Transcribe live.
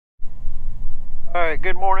Alright,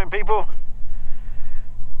 good morning people.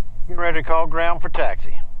 Getting ready to call ground for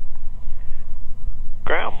taxi.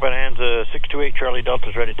 Ground, Bonanza 628 Charlie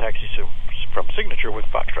Delta's ready to taxi from Signature with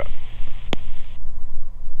Foxtrot.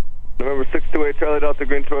 November 628 Charlie Delta,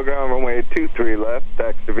 green to ground, runway 23 left,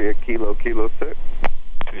 taxi via Kilo 6.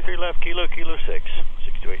 23 left, Kilo 6,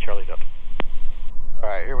 628 Charlie Delta.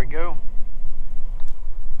 Alright, here we go.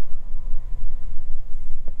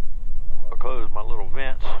 I'll close my little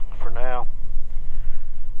vents for now.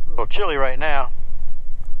 A little chilly right now.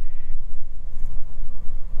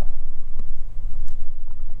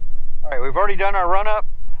 Alright, we've already done our run up.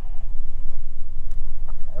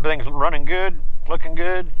 Everything's running good, looking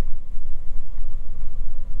good.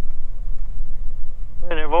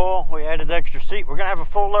 Plenty of oil, we added the extra seat. We're going to have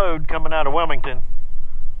a full load coming out of Wilmington.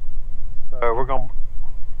 So we're going to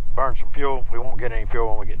burn some fuel. We won't get any fuel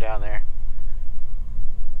when we get down there.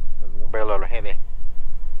 It's going to be a little heavy.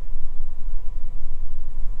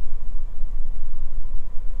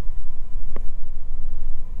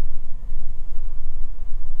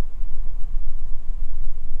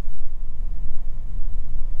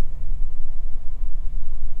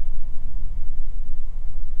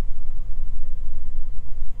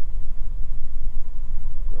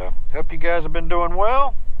 Hope you guys have been doing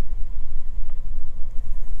well.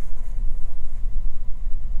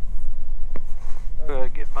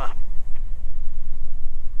 Get my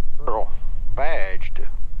little badge to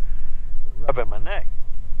rub in my neck.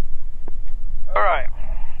 All right.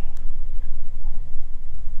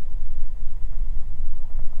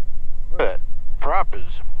 That prop is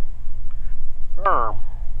firm.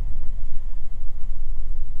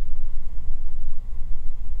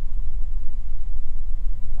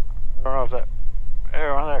 I don't know if that,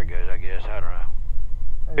 oh, there it goes, I guess, I don't know.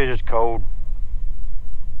 Maybe it's just cold.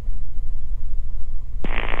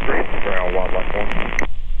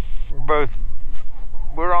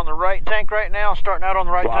 We're on the right tank right now, starting out on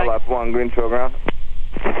the right Wildlife tank. 1, green to ground.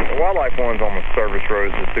 Wildlife 1's on the service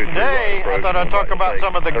roads. Today, I thought I'd talk about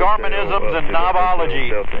some of the Garminisms and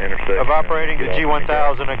knobology of operating the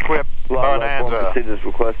G1000 equipped Bonanza.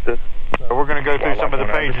 So we're going to go through some of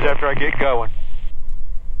the pages after I get going.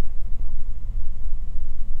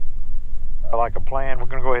 I like a plan. We're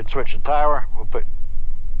going to go ahead and switch the tower. We'll put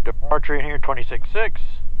departure in here, 26.6.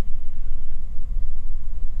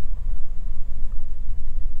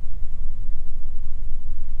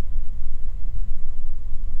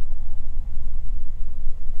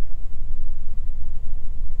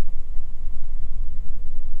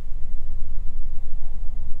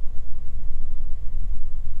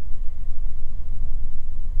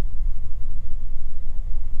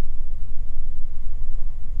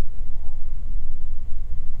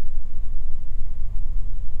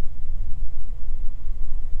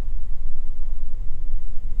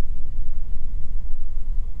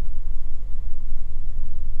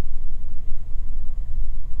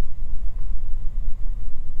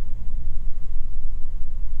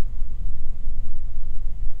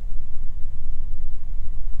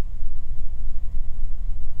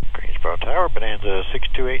 Tower, Bonanza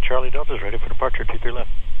 628 Charlie Delta is ready for departure, 23 left.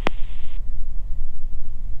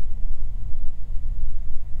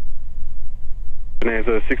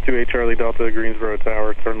 Bonanza 628 Charlie Delta, Greensboro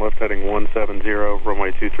Tower, turn left heading 170,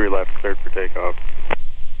 runway 23 left, cleared for takeoff.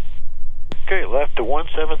 Okay, left to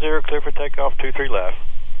 170, clear for takeoff, 23 left,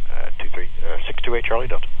 628 Charlie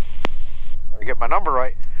Delta. I get my number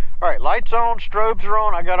right. Alright, lights on, strobes are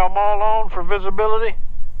on, I got them all on for visibility.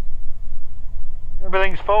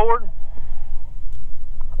 Everything's forward.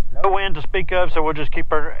 No wind to speak of, so we'll just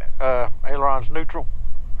keep our ailerons neutral.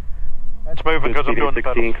 That's moving because I'm doing the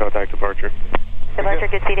pedals. Contact departure. Departure,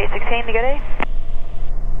 good speed 816, to good day.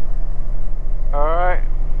 Alright.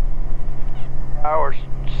 Power's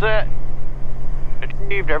set.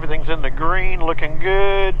 Achieved. Everything's in the green, looking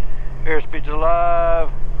good. Airspeed's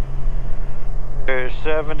alive. There's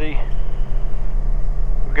 70.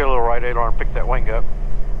 We'll get a little right aileron, pick that wing up.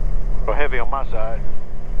 A little heavy on my side.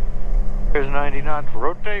 There's 99 for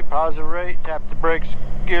rotate, positive rate, tap the brakes,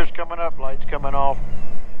 gears coming up, lights coming off.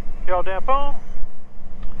 Yaw damp on.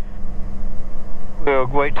 We'll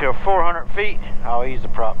wait till 400 feet. I'll ease the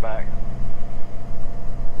prop back.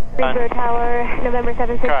 Greensboro Tower, November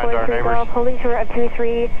 7643 Golf, holding short of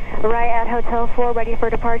 23, right at Hotel 4, ready for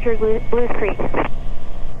departure, Blues Creek.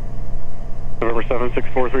 November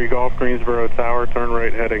 7643 Golf, Greensboro Tower, turn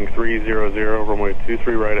right heading 300, runway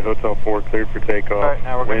 23 right at Hotel 4, cleared for takeoff. Alright,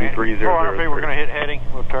 now we're going to hit 400 feet, we're going to hit heading.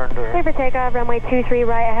 We'll turn to... Clear for takeoff, runway 23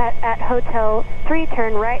 right at Hotel 3,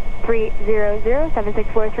 turn right 300,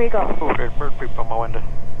 7643 Golf. Oh, there's bird poop on my window.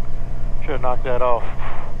 Should have knocked that off.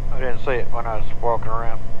 I didn't see it when I was walking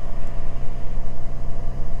around.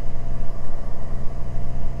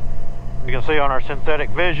 can see on our synthetic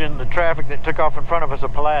vision, the traffic that took off in front of us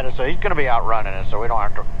of Pilatus, so he's going to be outrunning us, so we don't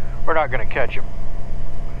have to, we're not going to catch him.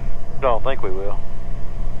 Don't think we will.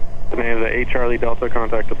 Bonanza 8 Charlie Delta,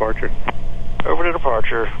 contact departure. Over to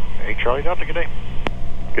departure. 8 Charlie Delta, good day.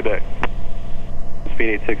 Good day.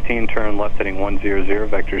 Speed 816, turn left heading 100,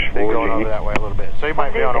 vectors 4. Going over that way a little bit. So you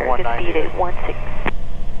might be on a 190. Speed 816.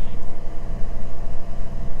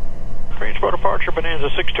 Greensboro departure, Bonanza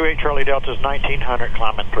 628 Charlie Delta is 1900,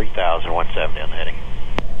 climbing 3000, 170 on the heading.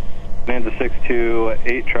 Bonanza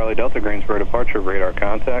 628 Charlie Delta, Greensboro departure, radar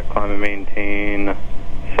contact, climb and maintain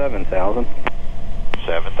 7000.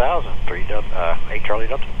 7000, 8 Charlie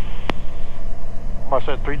Delta. I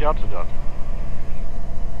said 3 Delta Delta.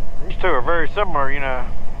 These two are very similar, you know,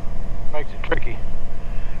 makes it tricky.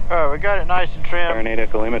 Alright, we got it nice and trimmed. Turn 8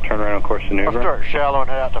 Echo Lima, turn around on course to Newbern. I'll start shallow and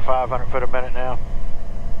head out to 500 foot a minute now.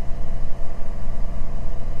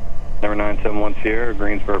 Number 971 Sierra,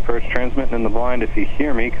 Greensboro approach, transmitting in the blind. If you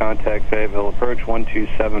hear me, contact Fayetteville approach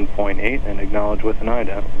 127.8 and acknowledge with an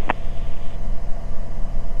ident.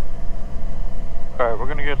 Alright, we're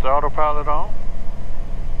going to get the autopilot on.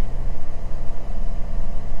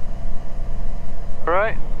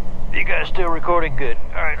 Alright, you guys still recording? Good.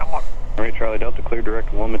 Alright, I'm on. Alright, Charlie Delta, clear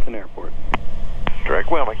direct Wilmington Airport. Direct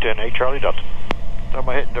Wilmington, 8 Charlie Delta. So I'm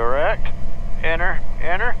going to hit direct, enter,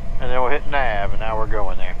 and then we'll hit nav, and now we're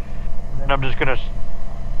going there. And I'm just going to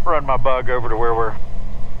run my bug over to where we're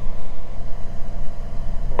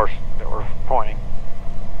pointing.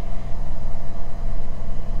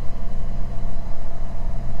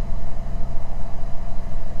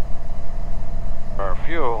 Our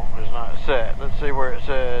fuel is not set. Let's see where it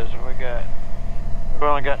says we've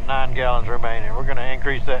only got 9 gallons remaining. We're going to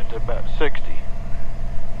increase that to about 60.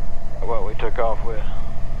 What we took off with.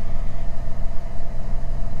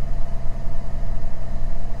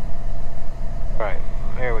 Alright,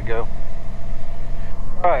 there we go.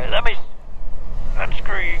 Alright, let me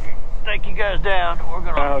unscrew you, take you guys down. We're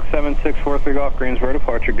going to... Alex 7643 Golf, Greensboro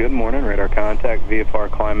departure. Good morning. Radar contact. VFR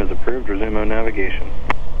climb is approved. Resume on navigation.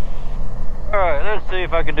 Alright, let's see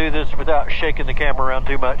if I can do this without shaking the camera around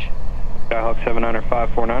too much. Skyhawk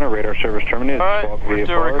 79549, radar service terminated. Alright, we're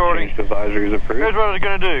still recording. Change advisories approved. Here's what I was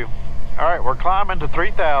going to do. Alright, we're climbing to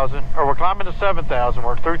 3,000, or we're climbing to 7,000.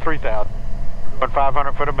 We're through 3,000. We're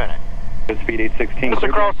 500 foot a minute. Good speed 816. This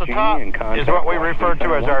across the top is what we refer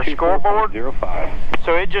to as our scoreboard.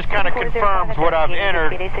 So it just kind of confirms what I've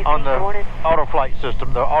entered on the auto flight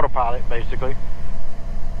system, the autopilot basically.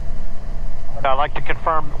 And I like to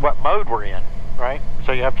confirm what mode we're in, right?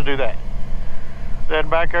 So you have to do that. Then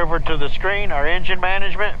back over to the screen, our engine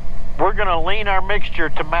management. We're going to lean our mixture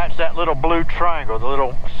to match that little blue triangle, the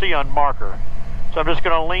little Cion marker. So I'm just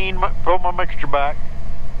going to pull my mixture back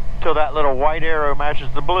till that little white arrow matches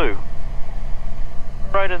the blue.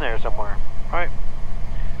 Right in there somewhere, right?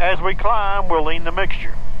 As we climb, we'll lean the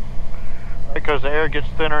mixture because the air gets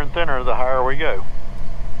thinner and thinner the higher we go.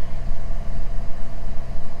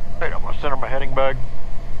 Right, I'm going to center my heading bug.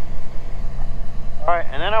 Alright,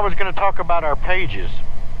 and then I was going to talk about our pages.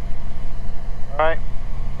 Alright,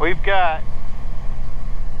 we've got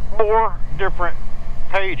 4 different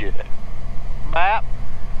pages. Map,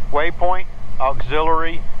 waypoint,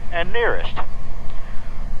 auxiliary, and nearest.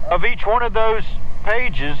 Of each one of those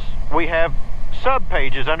pages, we have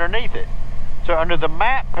sub-pages underneath it. So under the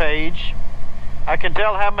map page, I can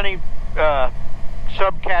tell how many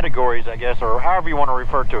subcategories, I guess, or however you want to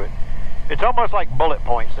refer to it. It's almost like bullet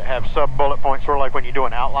points that have sub-bullet points, sort of like when you do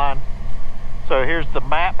an outline. So here's the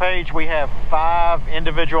map page. We have 5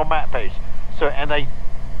 individual map pages. So, and they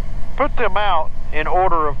put them out in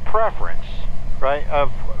order of preference, right,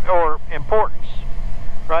 or importance.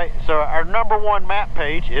 Right, so our number 1 map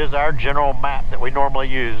page is our general map that we normally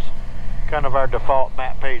use, kind of our default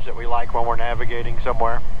map page that we like when we're navigating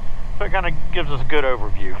somewhere. So it kind of gives us a good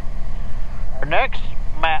overview. Our next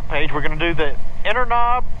map page, we're going to do the inner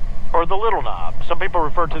knob or the little knob. Some people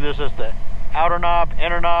refer to this as the outer knob,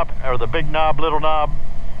 inner knob, or the big knob, little knob.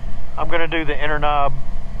 I'm going to do the inner knob.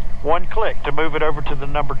 1 click to move it over to the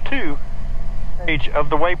number 2 page of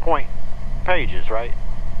the waypoint pages, right?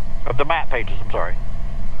 Of the map pages, I'm sorry.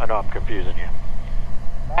 I know I'm confusing you.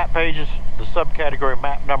 Map pages, the subcategory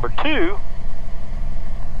map number 2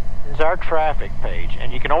 is our traffic page.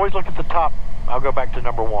 And you can always look at the top. I'll go back to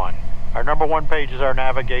number 1. Our number 1 page is our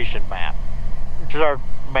navigation map, which is our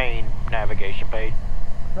main navigation page.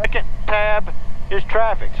 Second tab is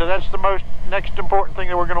traffic. So that's the next important thing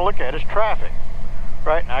that we're going to look at is traffic.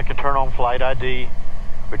 Right? And I can turn on flight ID,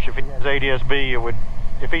 which if he has ADSB,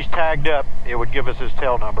 if he's tagged up, it would give us his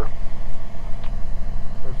tail number.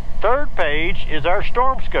 Third page is our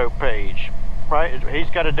storm scope page, right? He's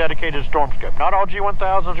got a dedicated storm scope. Not all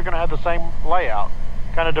G1000s are going to have the same layout.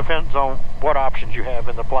 Kind of depends on what options you have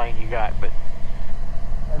in the plane you got.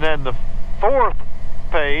 And then the fourth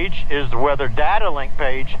page is the weather data link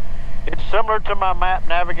page. It's similar to my map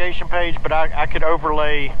navigation page, but I could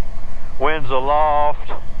overlay winds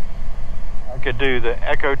aloft. I could do the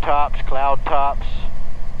echo tops, cloud tops.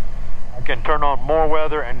 I can turn on more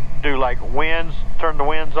weather and do like winds, turn the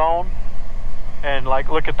winds on, and like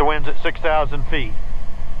look at the winds at 6,000 feet.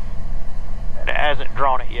 It hasn't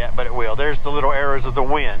drawn it yet, but it will. There's the little arrows of the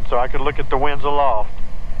wind, so I could look at the winds aloft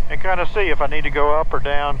and kind of see if I need to go up or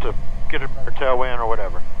down to get a better tailwind or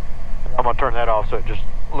whatever. I'm going to turn that off so it's just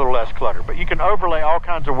a little less clutter. But you can overlay all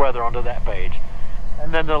kinds of weather onto that page.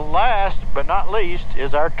 And then the last but not least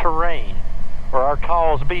is our terrain, or our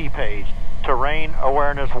TALS B page, Terrain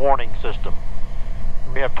Awareness Warning System.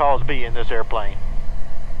 We have TALS B in this airplane.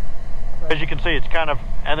 As you can see, it's kind of,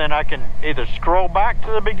 and then I can either scroll back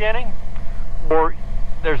to the beginning, or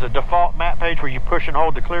there's a default map page where you push and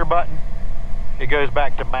hold the clear button. It goes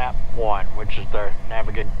back to map 1, which is their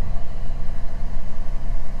navigation.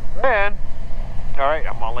 Then, all right,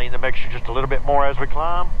 I'm gonna lean the mixture just a little bit more as we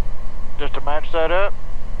climb, just to match that up.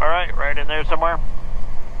 All right, right in there somewhere.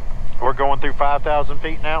 We're going through 5,000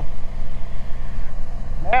 feet now.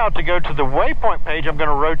 Now to go to the waypoint page, I'm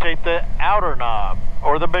gonna rotate the outer knob,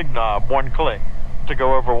 or the big knob, one click, to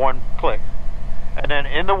go over one click. And then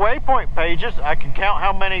in the waypoint pages, I can count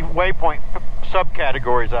how many waypoint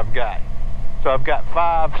subcategories I've got. So I've got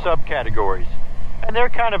 5 subcategories. And they're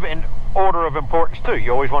kind of in order of importance too.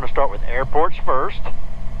 You always want to start with airports first,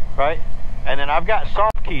 right? And then I've got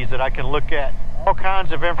soft keys that I can look at all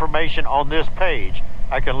kinds of information on this page.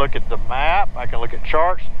 I can look at the map, I can look at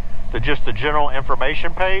charts, just the general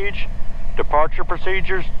information page, departure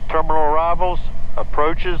procedures, terminal arrivals,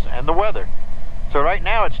 approaches, and the weather. So right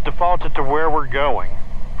now it's defaulted to where we're going,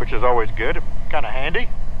 which is always good, kind of handy.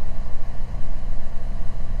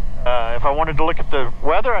 If I wanted to look at the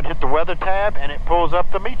weather, I'd hit the weather tab and it pulls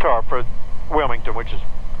up the METAR for Wilmington, which is,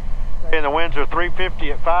 and the winds are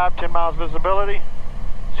 350 at 5, 10 miles visibility.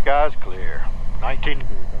 Sky's clear, 19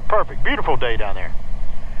 degrees. Perfect, beautiful day down there.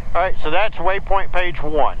 All right, so that's waypoint page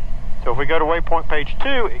 1. So if we go to waypoint page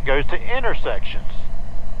 2, it goes to intersections.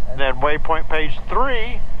 And then waypoint page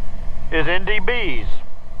 3 is NDBs.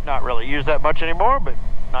 Not really used that much anymore, but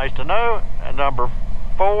nice to know. And number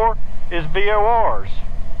 4 is VORs.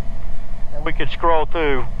 And we could scroll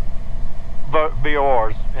through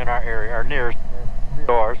VORs in our area, our nearest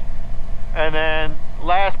VORs. And then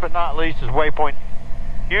last but not least is waypoint,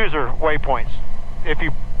 user waypoints. If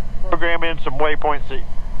you program in some waypoints that,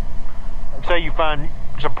 say you find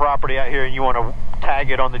some property out here and you want to tag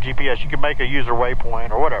it on the GPS, you can make a user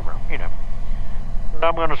waypoint or whatever, you know. But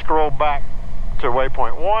I'm going to scroll back to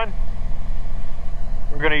waypoint 1.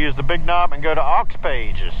 We're going to use the big knob and go to aux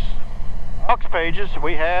pages. Aux pages,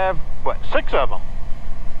 we have, what, 6 of them.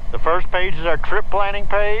 The first page is our trip planning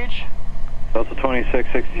page. Delta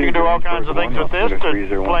 2662. You can do all kinds of things with this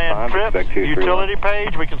to plan trips. Utility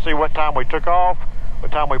page, we can see what time we took off,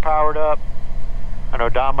 what time we powered up, an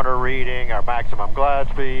odometer reading, our maximum glide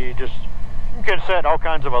speed. Just, you can set all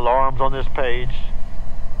kinds of alarms on this page.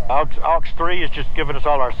 aux 3 is just giving us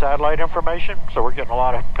all our satellite information, so we're getting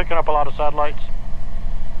picking up a lot of satellites.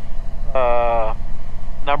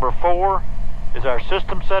 Number 4 is our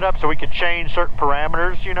system setup, so we could change certain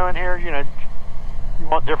parameters, you know, in here. You know, you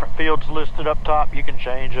want different fields listed up top, you can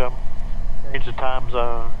change them, change the time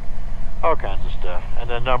zone, all kinds of stuff. And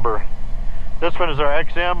then this one is our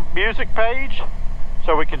XM music page,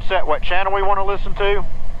 so we can set what channel we want to listen to.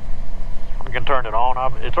 We can turn it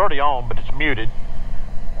on. It's already on, but it's muted.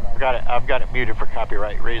 I've got it muted for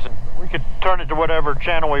copyright reason. We could turn it to whatever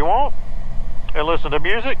channel we want and listen to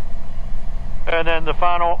music. And then the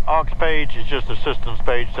final aux page is just a systems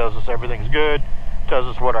page, tells us everything's good, tells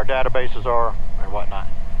us what our databases are and whatnot.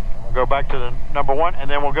 We'll go back to the number 1, and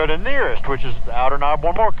then we'll go to nearest, which is the outer knob,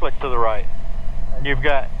 one more click to the right. And you've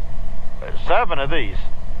got 7 of these.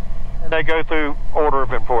 And they go through order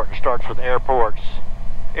of importance. Starts with airports,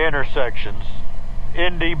 intersections,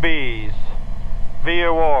 NDBs,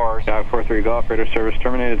 VORs, 43 Golf, radar service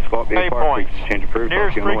terminated, squawk waypoints, change approved,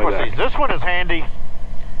 nearest frequencies. This one is handy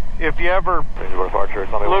if you ever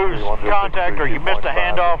lose contact or you missed a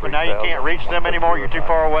handoff and now you can't reach them anymore, you're too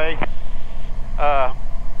far away.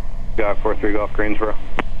 43 Golf, Greensboro.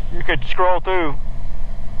 You could scroll through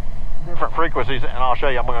different frequencies, and I'll show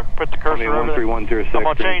you. I'm going to put the cursor over there. I'm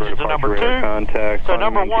going to change it to number 2. So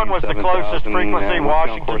number 1 was the closest frequency,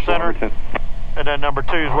 Washington Center. And then number 2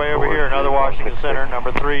 is way over here, another Washington Center.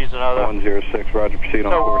 Number 3 is another. 106, roger, proceed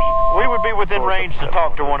on course. So we would be within range to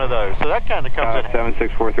talk to one of those. So that kind of comes in.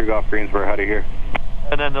 7643 Golf Greensboro, how do you hear?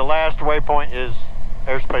 And then the last waypoint is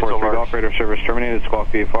airspace alert. Operator service terminated, squawk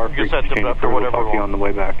VFR. You can set them up to whatever we want. On the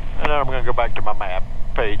way back. And then I'm going to go back to my map,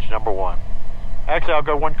 page number 1. Actually, I'll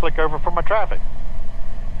go one click over for my traffic.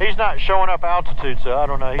 He's not showing up altitude, so I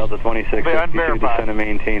don't know. Delta 2662, descend and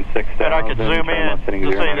maintain 6,000. And I can zoom in to see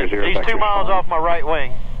that he's 2 miles off my right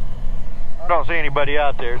wing. I don't see anybody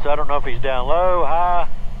out there, so I don't know if he's down low, high.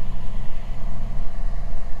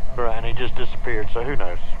 Right, and he just disappeared, so who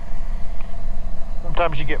knows.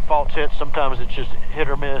 Sometimes you get false hits, sometimes it's just hit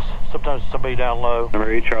or miss, sometimes it's somebody down low.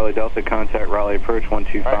 Number 8, Charlie Delta, contact Raleigh approach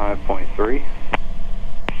 125.3.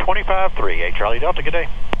 25.3, 8 Charlie Delta, good day.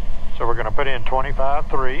 So we're going to put in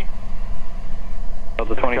 25.3.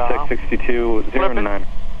 Delta 2662, 09.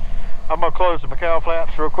 I'm going to close the Macau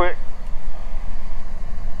flaps real quick.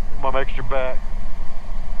 Put my mixture back.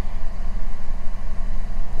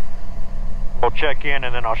 We'll check in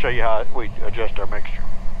and then I'll show you how we adjust our mixture.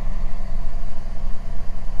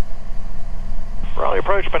 Raleigh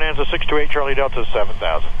approach, Bonanza 628 Charlie Delta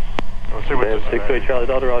 7000. Let's see what this is. 628 Charlie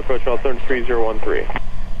Delta, Raleigh approach, Raleigh 3013.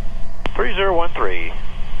 3013,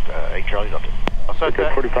 8 Charlie Delta. I'll set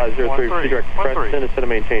that. 4503, direct Preston, instead of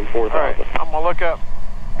maintain 4000. Alright, I'm going to look up.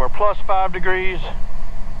 We're plus 5 degrees.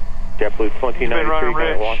 JetBlue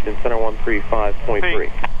 2093, Washington Center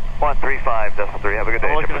 135.3. 135.3, have a good day.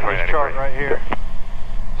 I'm looking at this chart right here.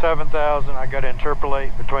 7,000, I got to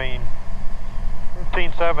interpolate between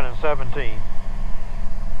 15.7 and 17.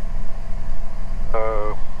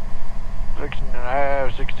 So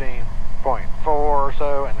 16.5, 16.4 or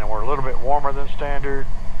so, and then we're a little bit warmer than standard.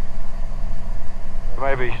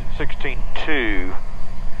 Maybe 16.2.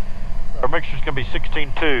 Our mixture's going to be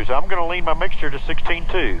 16.2, so I'm going to lean my mixture to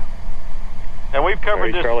 16.2. And we've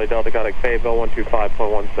covered this. Charlie Delta, contact Fayetteville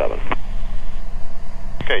 125.17.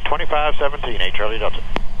 Okay, 2517, 8 Charlie Delta.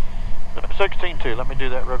 16.2, let me do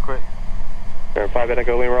that real quick. 5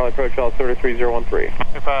 Echo Lima, Raleigh approach, all 33013.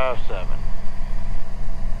 25.7.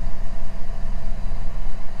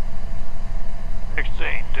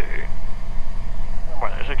 16.2.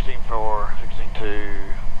 16.4,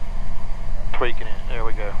 16.2. Tweaking it, there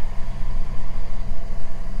we go.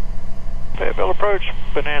 Fayetteville approach,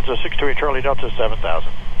 Bonanza 628 Charlie Delta 7000.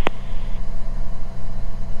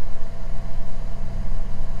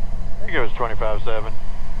 I think it was 25.7.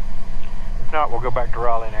 If not, we'll go back to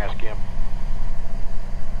Raleigh and ask him.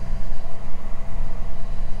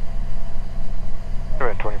 We're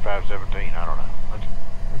at 25.17, I don't know.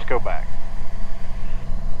 Let's go back.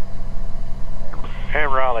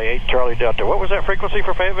 And Raleigh 8 Charlie Delta. What was that frequency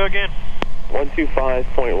for Fayetteville again?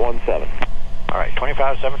 125.17. Alright,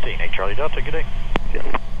 2517, 8 Charlie Delta, good day. Yeah.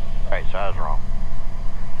 Alright, so I was wrong.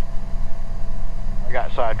 I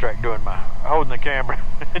got sidetracked holding the camera.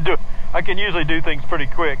 I can usually do things pretty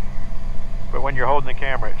quick, but when you're holding the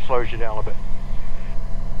camera, it slows you down a little bit.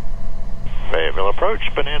 Fayetteville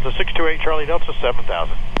approach, Bonanza 628 Charlie Delta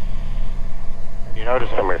 7000. And you notice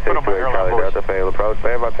I put on my airline Charlie Delta, Fayetteville approach,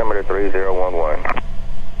 Fayetteville altimeter 3011.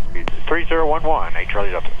 3011, 8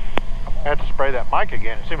 Charlie Delta. I had to spray that mic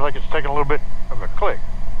again. It seems like it's taking a little bit of a click.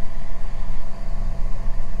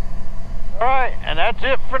 Alright, and that's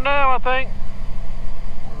it for now, I think.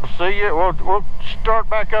 We'll see you. We'll start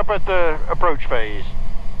back up at the approach phase.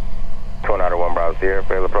 291 Bravo Sierra,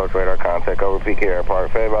 Fayetteville approach radar contact over PK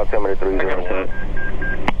Airport, Fayetteville altimeter 301.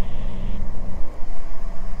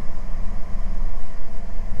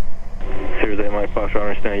 Series 8 Mike Foxtrot,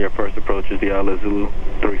 understand your first approach is the Isla Zulu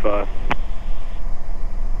 35.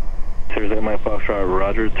 Series 8 Mike Foxtrot,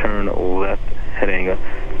 roger, turn left, heading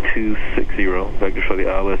 260, vector for the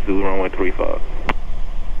Isla Zulu runway 35.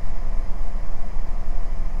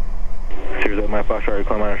 Series 8 Mike Foxtrot, your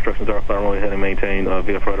climb line instructions are fly runway heading maintain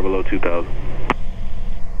VF rudder below 2000.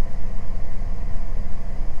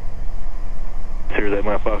 Series 8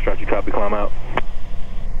 Mike Foxtrot, you copy, climb out.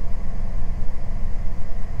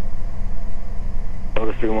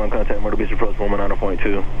 Notice 31 contact Myrtle Beach approach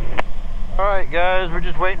 190.2. Alright guys, we're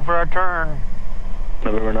just waiting for our turn.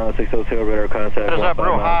 November 96 Hotel, radar contact. It's up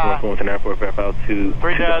real high. 3,000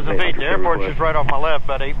 feet. The airport's just right off my left,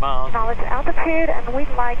 about 8 miles. Knowledge altitude, and we'd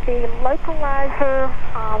like the localizer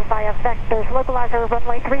via vectors. Localizer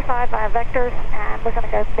runway 35 via vectors, and we're going to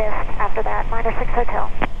go missed after that. Minor 6 Hotel.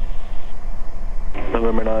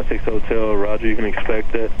 November 96 Hotel, roger, you can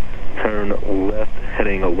expect that. Turn left,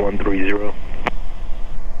 heading 130.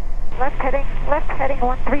 Left heading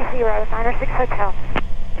 130, Minor 6 Hotel.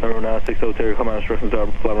 November 96 Hotel, your command instructions are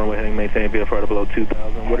fly runway heading maintain VF rudder below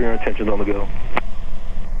 2000. What are your intentions on the go?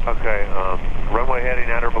 Okay, runway heading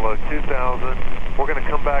at or below 2,000. We're going to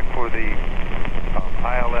come back for the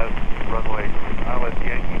ILS runway, ILS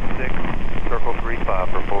Yankee 6, circle 35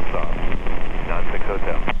 for full stop. 96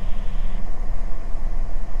 Hotel.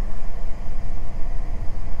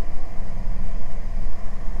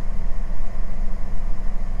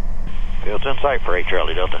 Field's in sight for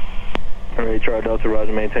Charlie Delta. Alright, Charlie Delta,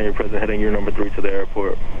 roger, maintain your present heading gear number 3 to the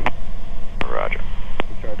airport. Roger.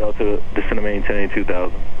 Charlie Delta, descend and maintain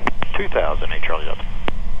 2,000. 2,000, Charlie Delta.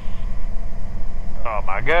 Oh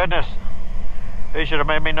my goodness. They should have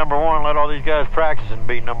made me number 1, let all these guys practice and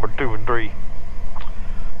be number 2 and 3.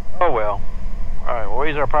 Oh well. Alright, we'll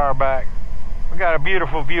ease our power back. We got a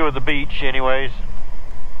beautiful view of the beach anyways.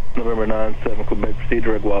 November 9-7, Quebec, proceed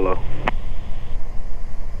direct Wallow.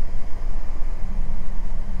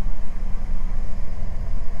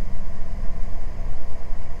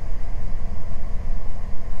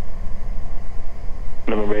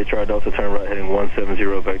 November 8, Charlie Delta, turn right heading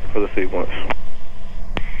 170 vector for the sequence.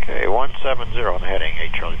 Okay, 170 on the heading,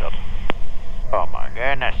 8 Charlie Delta. Oh my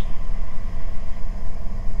goodness.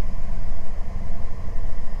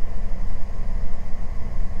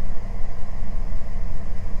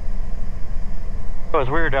 It was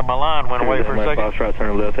weird that my line went away for a second. Foxtrot,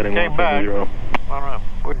 turn left heading Came back. 170. I don't know.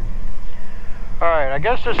 Wouldn't. Alright, I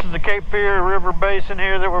guess this is the Cape Fear River Basin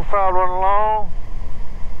here that we're following along.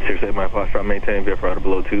 68 Mike Foxtrot, maintain VF rider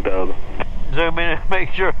below 2,000. Zoom in and make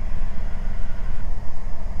sure.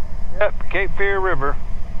 Yep, Cape Fear River.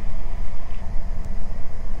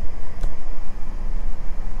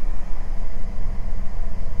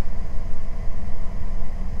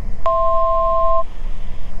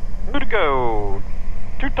 Who to go?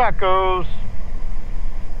 2 tacos.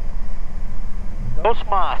 Dos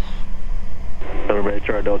mas. November 8,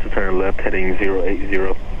 Charlie Delta, turn left heading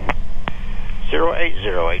 080.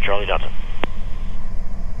 080, Charlie Delta.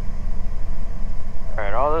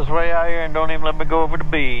 Alright, all this way out here and don't even let me go over the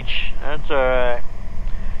beach. That's alright.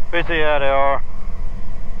 Basically how they are.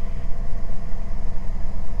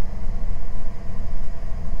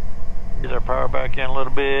 Get our power back in a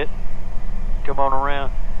little bit. Come on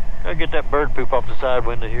around. Gotta get that bird poop off the side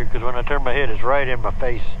window here, because when I turn my head, it's right in my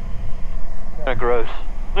face. Kinda gross.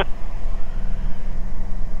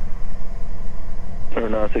 Number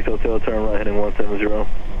 96 Hotel, turn right heading 170.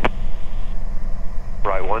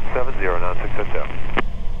 Right, 170, 96 Hotel.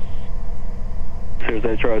 Series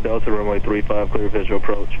 8 Charlie Delta, runway 35, clear visual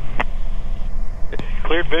approach.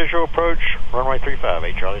 Cleared visual approach, runway 35,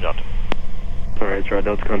 8 Charlie Delta. Alright, Charlie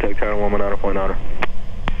Delta, contact tower 119.9.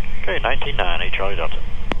 Okay, 19.9, 8 Charlie Delta.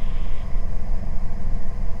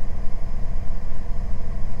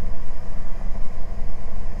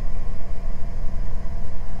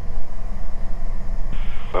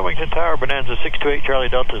 Wilmington Tower, Bonanza 628 Charlie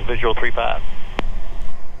Delta's visual 35.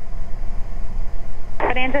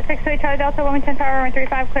 Bonanza 628 Charlie Delta, Wilmington Tower, runway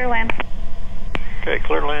 35, clear land. Okay,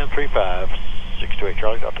 clear land 35, 628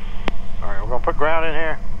 Charlie Delta. Alright, we're going to put ground in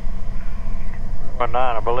here. 9,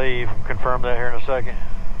 I believe. We'll confirm that here in a second.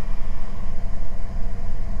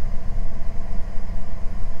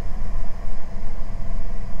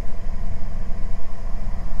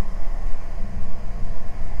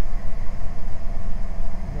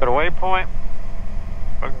 Go to waypoint.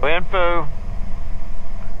 Info.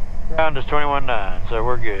 Ground is 21.9, so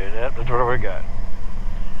we're good. That's what we got.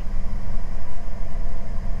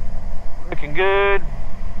 Looking good.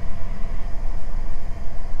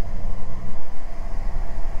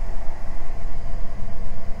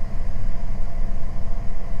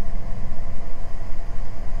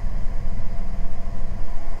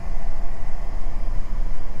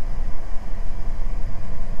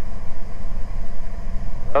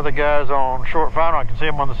 Other guys on short final, I can see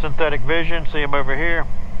them on the synthetic vision, see them over here.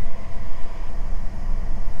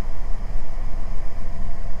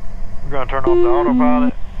 We're going to turn off the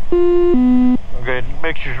autopilot. Okay,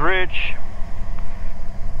 mixture's rich.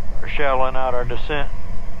 We're shallowing out our descent.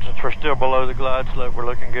 Since we're still below the glide slope, we're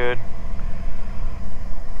looking good.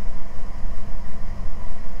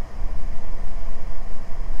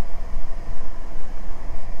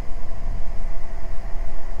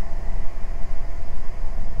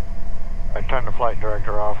 I turn the flight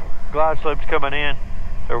director off. Glide slope's coming in,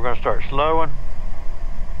 so we're going to start slowing.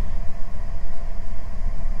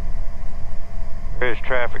 There's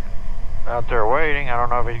traffic out there waiting. I don't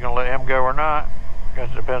know if he's going to let him go or not. I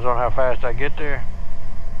guess it depends on how fast I get there.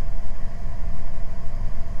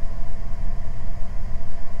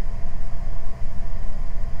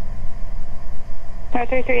 No,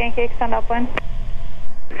 33 Yankee, extend upwind.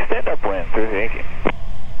 Extend upwind, 33 Yankee.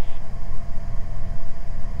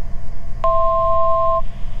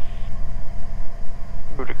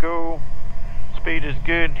 Good to go. Speed is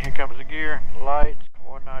good. Here comes the gear. Lights.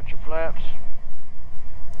 One notch your flaps.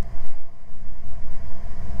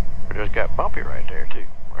 We just got bumpy right there too.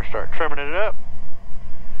 We're gonna start trimming it up.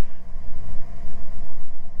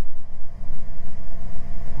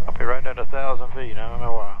 Bumpy right at 1,000 feet. I don't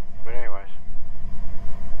know why, but anyways.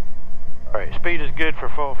 All right, speed is good for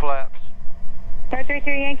full flaps.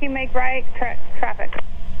 33 Yankee, make right traffic.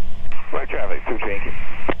 Right traffic, 2 Yankee.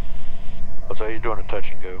 So he's doing a touch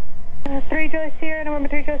and go. 3 Julie Sierra, November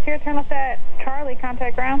 3 Julie Sierra, turn left at Charlie,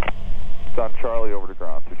 contact ground. It's on Charlie over to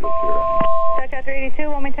ground, 2 Julie Sierra. Touchdown 382,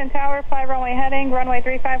 Wilmington Tower, fly runway heading, runway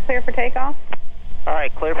 35, clear for takeoff. All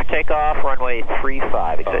right, clear for takeoff, runway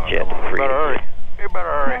 35, exit jet. You better hurry. You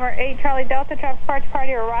better hurry. Number 8 Charlie Delta, traffic party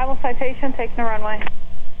party, arrival citation, taking the runway.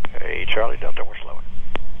 Hey, Charlie Delta, we're slowing.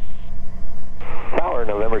 Tower,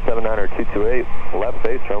 November 79228, left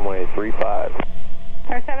base, runway 35.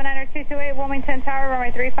 Number 79228, Wilmington Tower,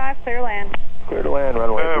 runway 35, clear land. Clear to land,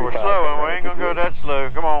 runway 35. We're slowing. We ain't gonna go that slow.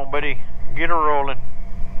 Come on, buddy. Get her rolling.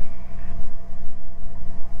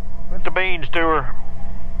 Put the beans to her.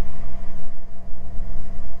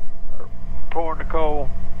 Pouring the coal.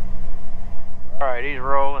 All right, he's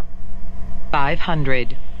rolling.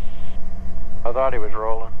 500. I thought he was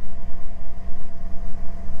rolling.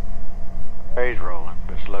 He's rolling,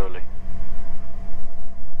 but slowly.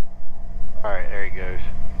 All right, there he goes.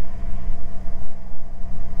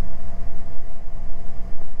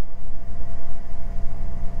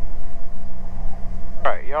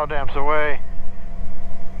 All right, y'all damps away.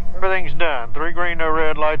 Everything's done. 3 green, no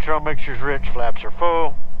red, lights are on, mixture's rich, flaps are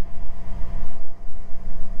full.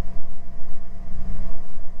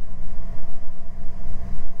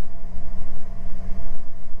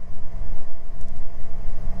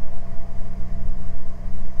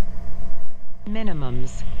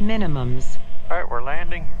 Minimums. All right, we're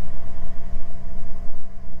landing.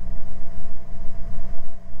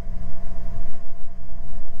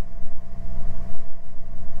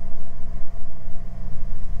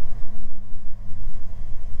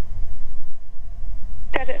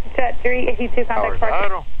 Jet 382, contact party.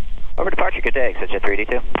 Idle. Over departure, good day, exit jet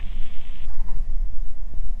 382.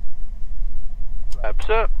 Flaps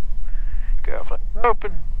up. Got flaps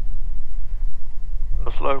open. A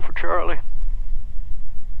little slow for Charlie.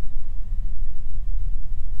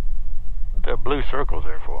 What that blue circle's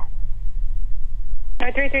there for?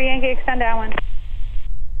 Number 33 Yankee, extend downwind.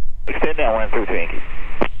 Extend downwind, 2 Yankee.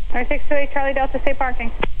 Number 628 Charlie Delta, stay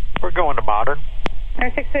parking. We're going to modern.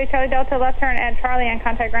 Number 628 Charlie Delta, left turn at Charlie and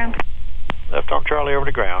contact ground. Left on Charlie over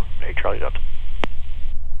to ground. Hey, Charlie Delta.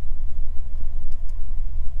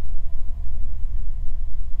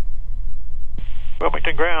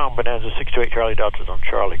 Wilmington ground, Bonanza 628 Charlie Delta's on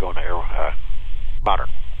Charlie going to modern.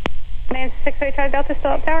 Bonanza 628 Charlie Delta,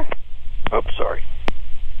 still up tower? Oops, sorry.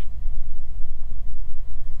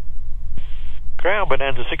 Ground,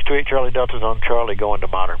 Bonanza 628 Charlie Delta's on Charlie going to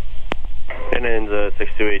modern. Bonanza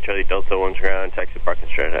 628 Charlie Delta, 1's ground, taxi parking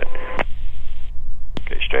straight ahead.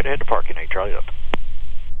 Okay, straight ahead to parking, 8 Charlie Delta.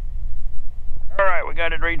 Alright, we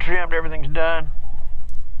got it retrimmed, everything's done.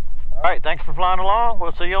 Alright, thanks for flying along.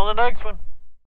 We'll see you on the next one.